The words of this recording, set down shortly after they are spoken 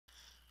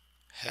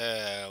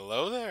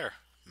Hello there,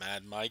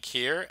 Mad Mike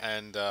here,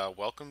 and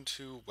welcome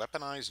to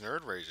Weaponized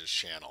Nerd Rage's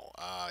channel.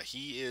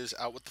 He is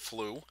out with the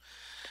flu,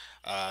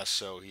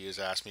 so he has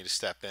asked me to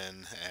step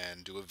in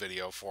and do a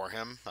video for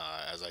him,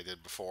 as I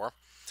did before.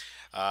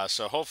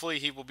 So hopefully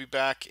he will be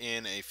back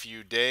in a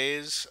few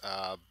days,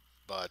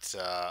 but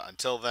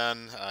until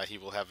then, he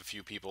will have a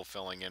few people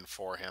filling in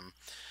for him.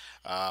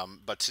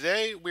 But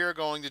today we are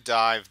going to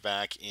dive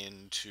back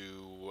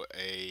into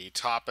a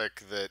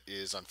topic that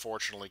is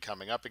unfortunately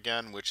coming up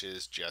again, which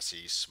is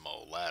Jussie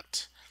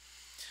Smollett.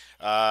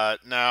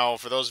 Now,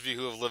 for those of you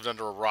who have lived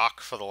under a rock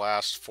for the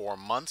last 4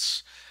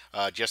 months,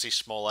 Jussie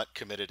Smollett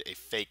committed a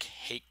faked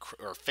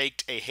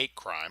a hate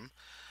crime.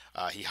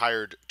 He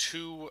hired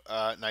two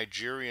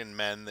Nigerian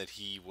men that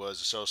he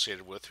was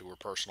associated with, who were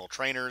personal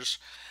trainers,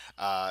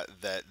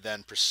 that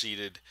then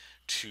proceeded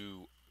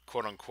to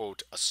quote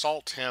unquote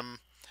assault him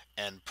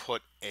and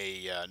put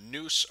a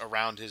noose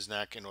around his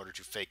neck in order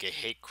to fake a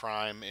hate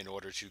crime, in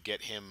order to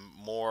get him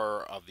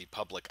more of the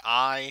public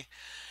eye,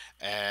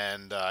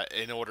 and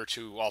in order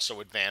to also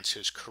advance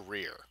his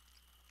career.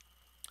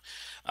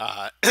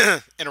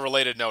 In a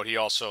related note, he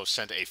also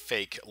sent a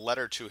fake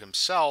letter to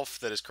himself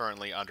that is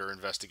currently under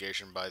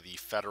investigation by the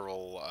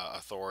federal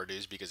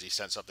authorities because he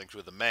sent something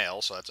through the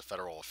mail, so that's a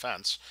federal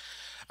offense.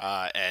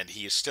 And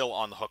he is still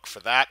on the hook for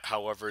that.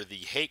 However, the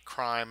hate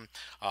crime,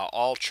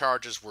 all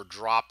charges were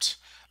dropped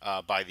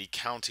by the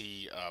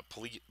county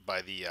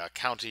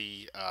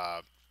county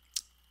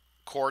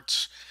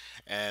courts,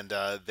 and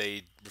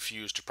they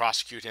refused to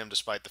prosecute him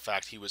despite the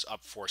fact he was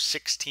up for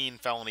 16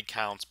 felony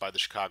counts by the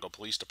Chicago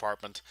Police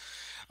Department.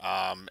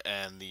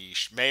 And the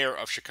mayor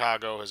of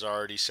Chicago has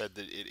already said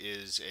that it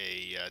is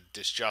a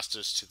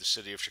disjustice to the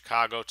city of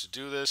Chicago to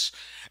do this.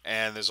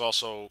 And there's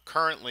also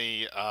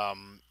currently,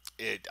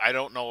 I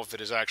don't know if it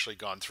has actually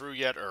gone through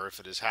yet or if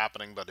it is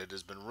happening, but it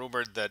has been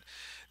rumored that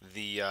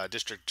the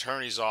district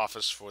attorney's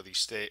office for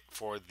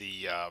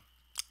the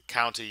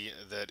county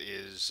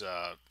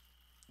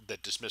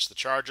that dismissed the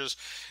charges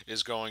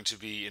is going to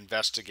be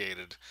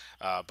investigated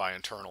by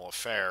internal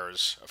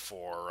affairs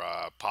for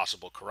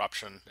possible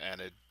corruption.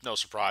 And no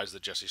surprise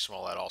that Jussie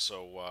Smollett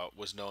also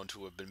was known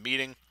to have been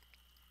meeting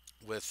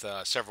with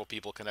several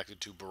people connected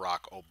to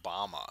Barack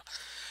Obama.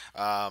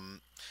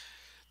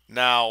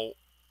 Now,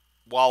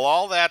 while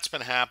all that's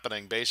been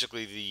happening,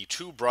 basically the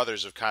two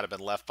brothers have kind of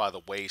been left by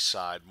the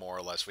wayside, more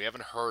or less. We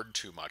haven't heard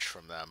too much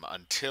from them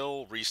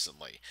until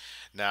recently.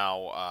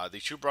 Now,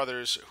 the two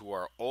brothers, who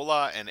are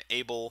Ola and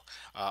Abel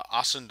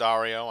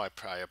Asundario,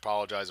 I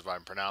apologize if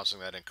I'm pronouncing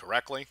that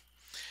incorrectly,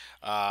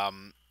 are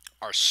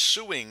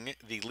suing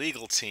the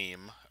legal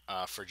team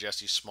for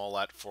Jussie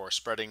Smollett for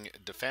spreading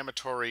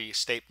defamatory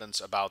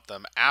statements about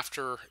them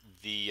after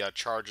the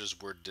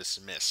charges were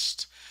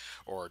dismissed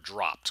or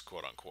dropped,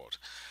 quote unquote.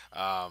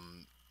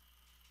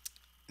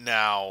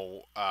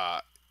 Now,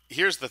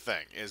 here's the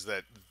thing: is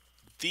that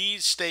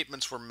these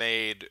statements were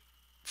made,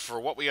 for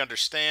what we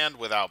understand,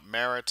 without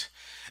merit,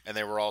 and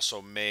they were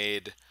also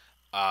made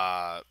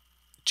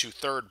to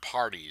third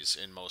parties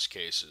in most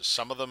cases.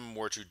 Some of them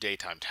were to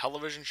daytime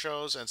television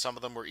shows, and some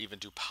of them were even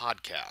to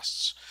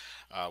podcasts,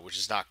 which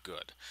is not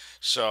good.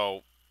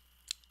 So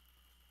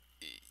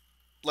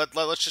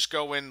let's just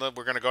go in. We're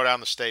going to go down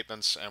the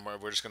statements, and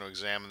we're just going to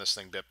examine this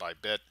thing bit by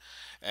bit.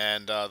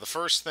 And the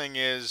first thing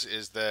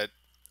is that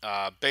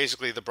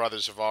basically the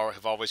brothers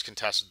have always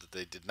contested that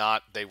they did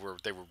not. They were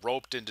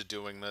roped into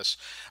doing this.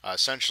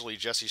 Essentially,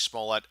 Jussie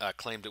Smollett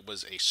claimed it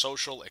was a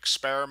social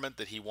experiment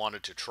that he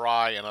wanted to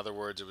try. In other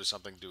words, it was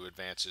something to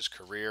advance his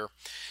career,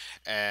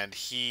 and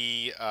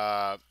he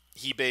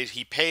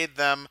paid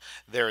them.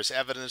 There is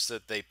evidence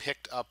that they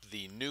picked up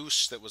the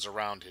noose that was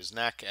around his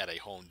neck at a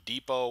Home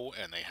Depot,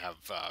 and they have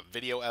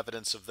video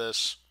evidence of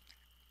this.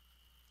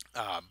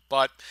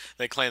 But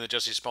they claim that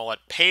Jussie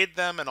Smollett paid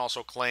them, and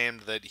also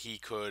claimed that he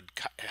could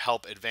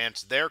help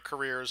advance their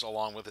careers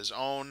along with his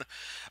own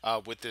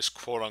with this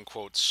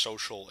quote-unquote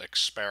social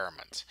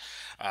experiment.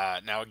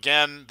 Now,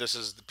 again,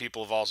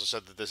 people have also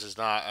said that this is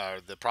not.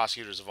 The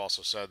prosecutors have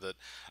also said that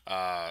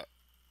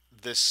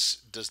this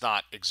does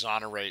not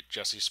exonerate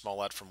Jussie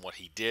Smollett from what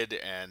he did,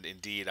 and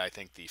indeed, I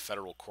think the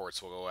federal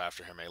courts will go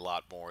after him a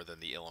lot more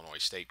than the Illinois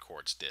state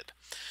courts did.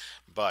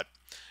 But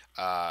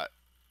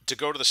to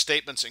go to the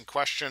statements in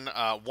question,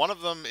 one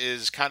of them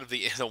is kind of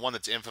the one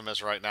that's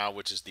infamous right now,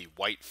 which is the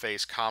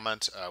whiteface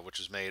comment, which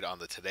was made on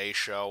the Today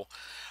Show.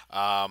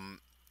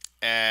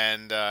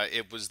 And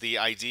it was the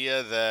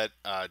idea that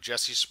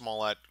Jussie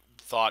Smollett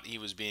thought he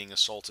was being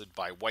assaulted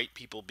by white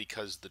people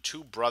because the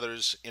two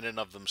brothers, in and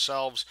of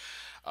themselves,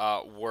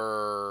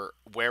 were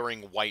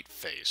wearing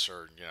whiteface,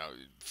 or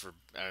for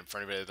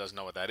anybody that doesn't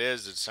know what that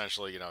is, it's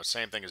essentially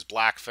same thing as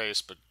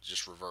blackface, but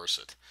just reverse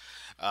it.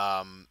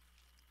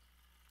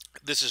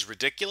 This is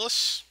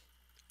ridiculous,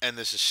 and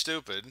this is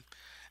stupid,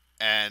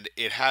 and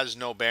it has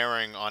no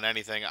bearing on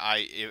anything.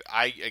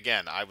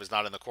 Again, I was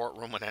not in the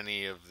courtroom when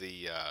any of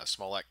the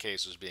Smollett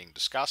case was being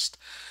discussed,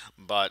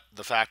 but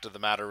the fact of the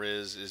matter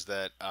is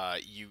that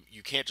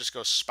you can't just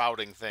go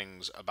spouting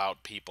things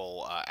about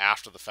people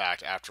after the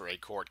fact, after a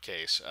court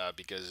case,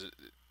 because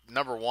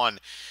number one,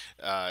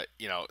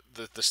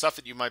 the stuff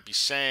that you might be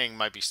saying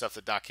might be stuff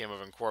that not came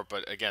up in court,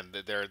 but again,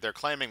 they're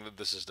claiming that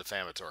this is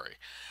defamatory.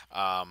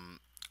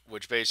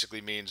 Which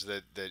basically means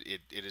that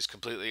it is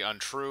completely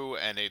untrue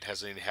and it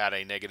has had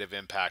a negative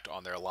impact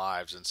on their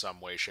lives in some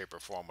way, shape, or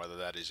form, whether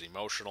that is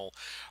emotional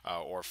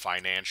or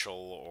financial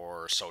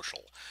or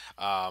social.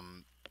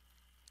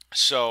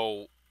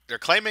 So they're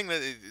claiming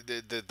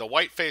that the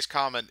whiteface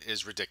comment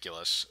is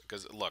ridiculous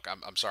because look,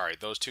 I'm sorry,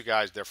 those two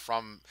guys,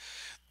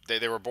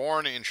 they were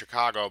born in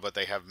Chicago, but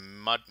they have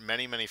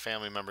many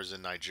family members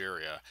in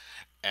Nigeria,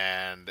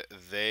 and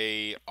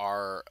they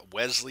are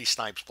Wesley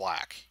Snipes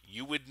black.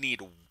 You would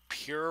need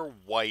pure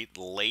white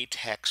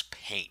latex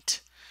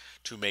paint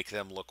to make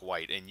them look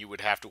white, and you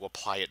would have to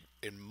apply it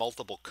in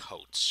multiple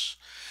coats.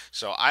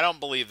 So I don't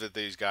believe that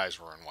these guys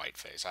were in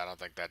whiteface. I don't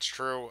think that's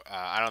true.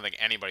 I don't think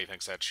anybody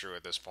thinks that's true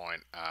at this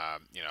point.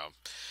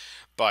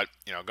 But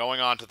going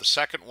on to the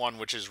second one,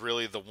 which is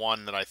really the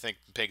one that I think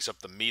takes up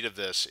the meat of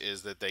this,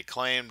 is that they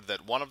claimed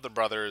that one of the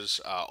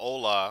brothers,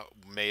 Ola,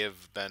 may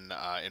have been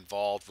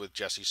involved with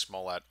Jussie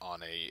Smollett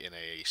in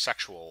a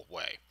sexual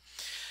way.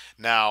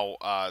 Now,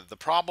 the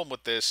problem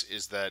with this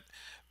is that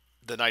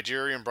the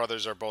Nigerian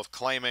brothers are both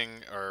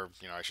claiming, or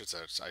I should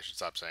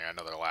stop saying I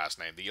know their last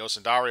name. The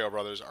Osundario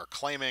brothers are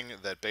claiming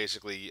that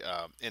basically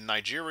in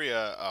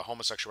Nigeria,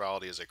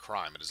 homosexuality is a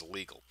crime. It is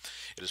illegal.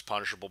 It is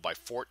punishable by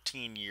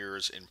 14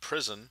 years in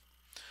prison,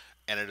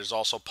 and it is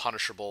also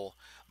punishable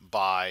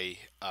by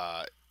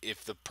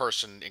if the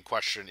person in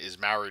question is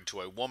married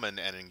to a woman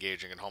and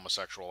engaging in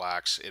homosexual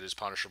acts, it is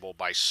punishable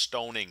by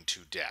stoning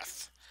to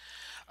death.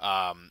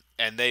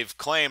 And they've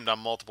claimed on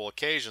multiple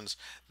occasions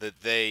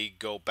that they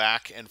go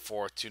back and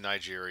forth to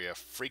Nigeria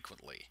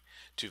frequently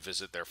to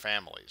visit their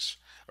families,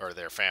 or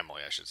their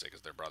family, I should say,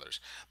 because they're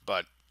brothers.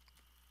 But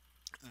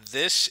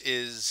this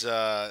is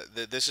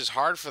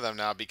hard for them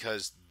now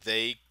because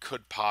they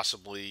could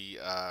possibly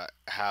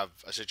have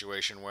a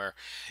situation where,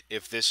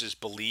 if this is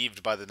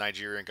believed by the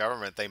Nigerian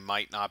government, they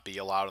might not be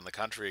allowed in the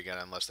country again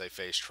unless they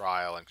face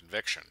trial and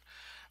conviction.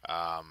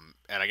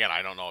 And again,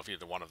 I don't know if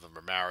either one of them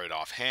are married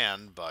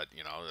offhand, but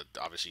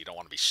obviously you don't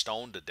want to be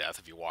stoned to death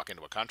if you walk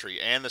into a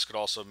country. And this could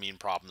also mean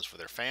problems for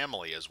their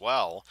family as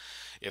well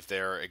if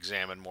they're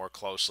examined more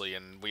closely.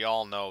 And we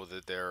all know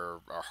that there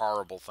are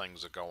horrible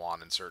things that go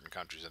on in certain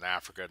countries in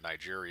Africa,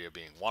 Nigeria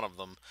being one of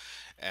them.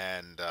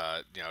 And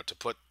to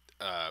put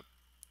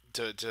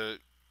to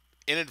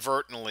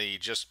inadvertently,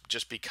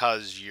 just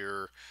because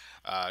you're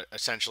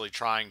essentially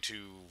trying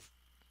to,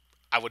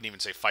 I wouldn't even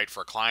say fight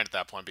for a client at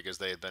that point because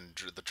the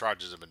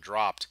charges have been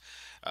dropped.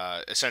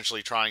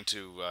 Essentially trying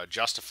to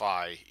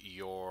justify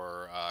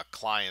your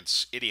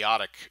client's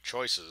idiotic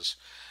choices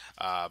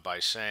by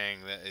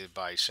saying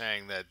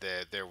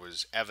that there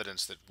was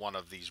evidence that one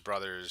of these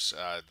brothers,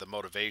 the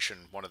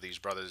motivation, one of these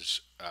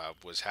brothers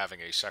was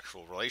having a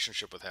sexual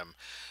relationship with him,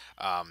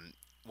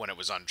 when it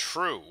was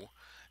untrue,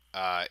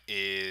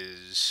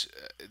 is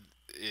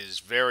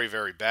very,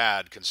 very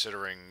bad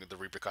considering the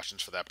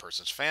repercussions for that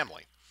person's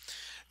family.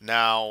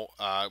 Now,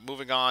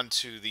 moving on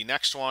to the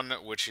next one,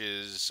 which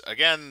is,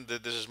 again,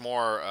 this is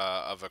more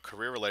of a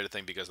career-related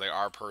thing because they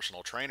are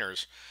personal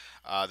trainers.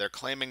 They're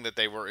claiming that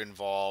they were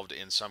involved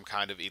in some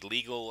kind of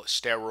illegal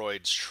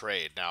steroids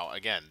trade. Now,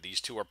 again, these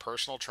two are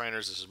personal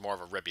trainers. This is more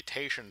of a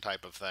reputation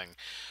type of thing,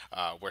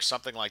 where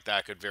something like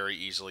that could very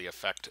easily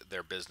affect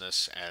their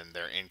business and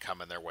their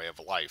income and their way of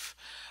life.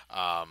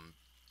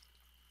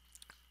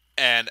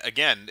 And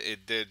again,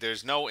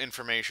 there's no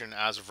information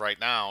as of right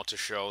now to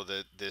show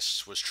that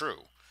this was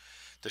true,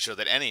 to show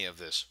that any of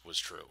this was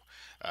true.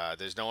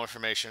 There's no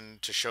information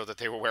to show that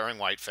they were wearing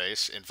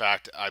whiteface. In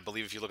fact, I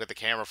believe if you look at the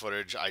camera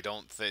footage, I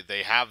don't think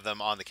they have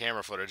them on the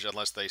camera footage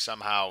unless they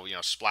somehow,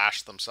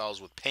 splashed themselves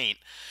with paint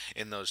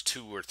in those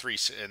 2 or 3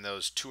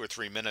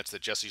 minutes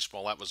that Jussie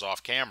Smollett was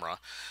off camera.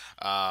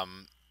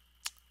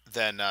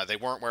 Then they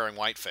weren't wearing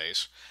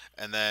whiteface.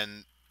 And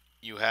then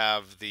you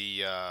have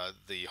the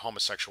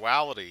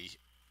homosexuality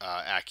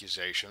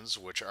accusations,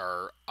 which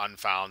are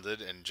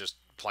unfounded and just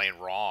plain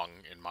wrong,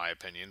 in my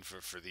opinion,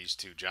 for these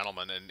two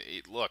gentlemen. And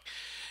look,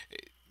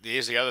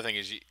 here's the other thing: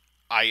 is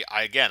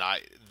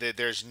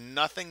there's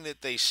nothing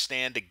that they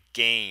stand to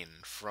gain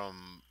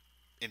from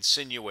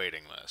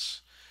insinuating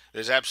this.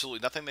 There's absolutely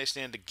nothing they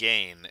stand to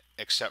gain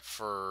except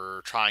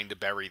for trying to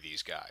bury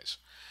these guys.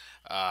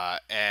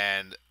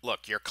 And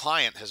look, your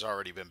client has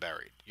already been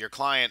buried. Your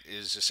client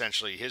is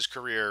essentially, his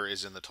career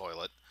is in the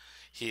toilet.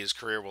 His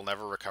career will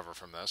never recover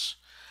from this.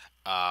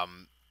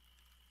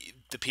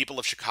 The people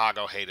of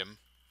Chicago hate him.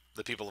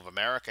 The people of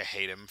America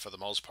hate him for the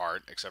most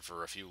part, except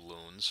for a few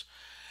loons.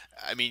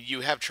 I mean,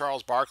 you have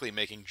Charles Barkley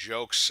making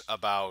jokes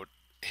about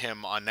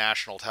him on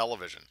national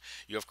television.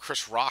 You have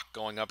Chris Rock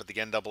going up at the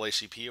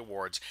NAACP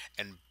Awards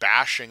and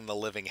bashing the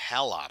living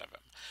hell out of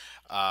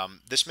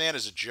him. This man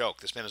is a joke.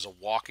 This man is a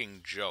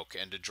walking joke.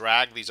 And to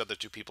drag these other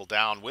two people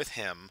down with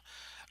him,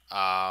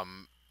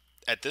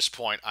 at this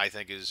point, I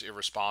think is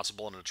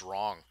irresponsible and it's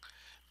wrong,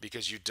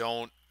 because you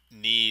don't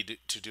need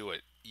to do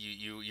it.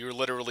 you're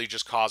literally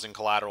just causing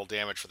collateral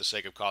damage for the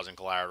sake of causing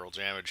collateral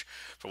damage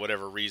for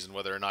whatever reason,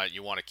 whether or not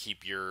you want to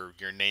keep your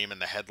name in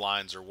the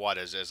headlines or what.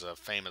 As a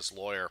famous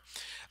lawyer,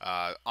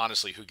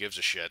 honestly, who gives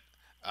a shit?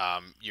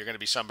 You're going to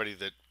be somebody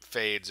that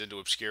fades into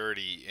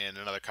obscurity in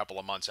another couple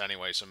of months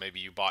anyway, so maybe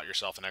you bought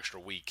yourself an extra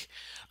week,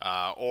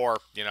 or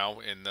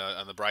in the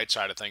on the bright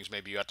side of things,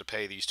 maybe you have to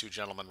pay these two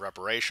gentlemen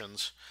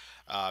reparations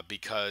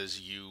because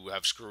you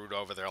have screwed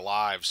over their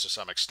lives to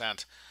some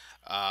extent.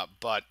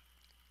 But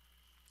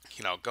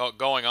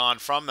going on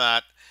from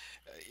that,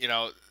 you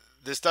know,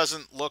 this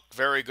doesn't look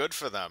very good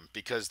for them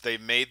because they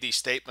made these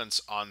statements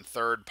on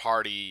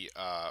third-party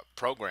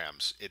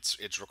programs.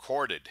 It's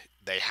recorded.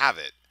 They have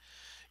it.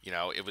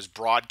 It was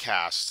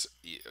broadcast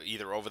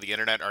either over the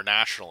internet or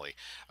nationally.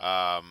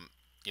 I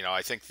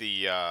think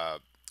the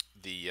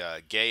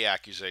gay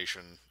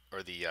accusation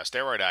or the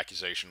steroid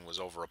accusation was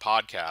over a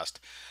podcast.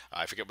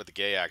 I forget what the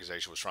gay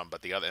accusation was from,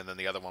 but the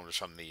other one was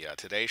from the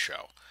Today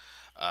Show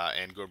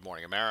and Good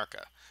Morning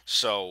America.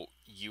 So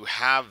you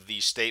have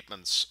these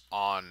statements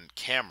on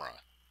camera.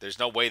 There's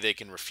no way they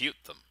can refute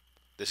them.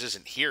 This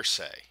isn't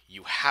hearsay.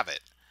 You have it.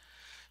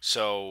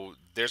 So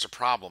there's a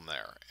problem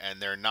there, and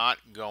they're not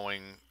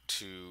going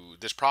to.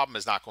 This problem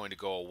is not going to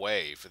go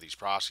away for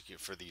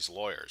these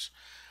lawyers.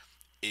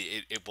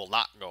 It will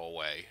not go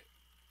away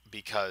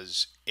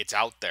because it's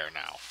out there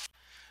now.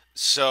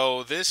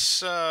 So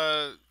this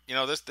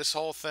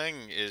whole thing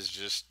is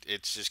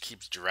just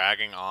keeps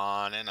dragging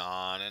on and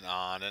on and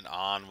on and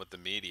on with the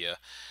media,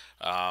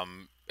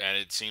 and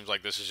it seems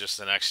like this is just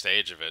the next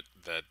stage of it.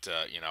 That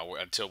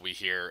until we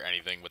hear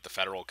anything with the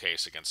federal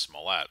case against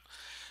Smollett.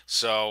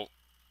 So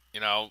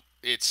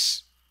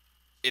it's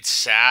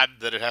sad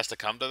that it has to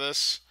come to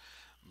this,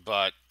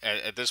 but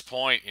at this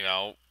point,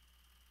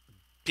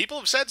 people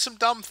have said some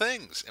dumb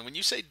things, and when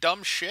you say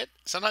dumb shit,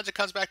 sometimes it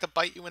comes back to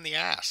bite you in the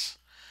ass.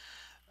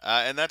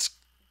 And that's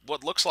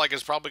what looks like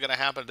is probably going to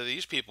happen to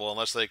these people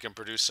unless they can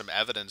produce some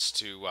evidence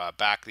to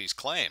back these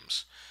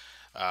claims,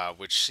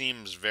 which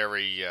seems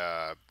very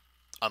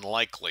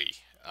unlikely,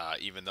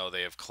 even though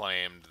they have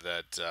claimed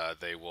that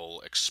they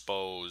will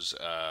expose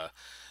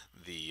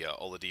the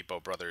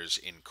Oladipo brothers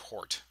in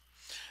court.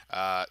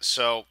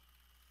 So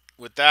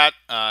with that,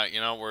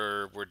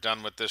 we're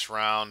done with this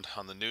round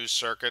on the news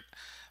circuit.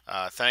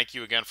 Thank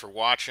you again for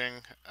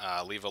watching.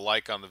 Leave a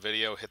like on the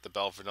video, hit the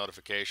bell for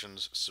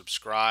notifications,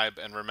 subscribe,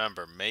 and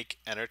remember, make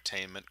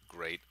entertainment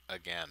great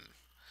again.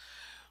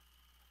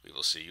 We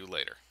will see you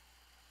later.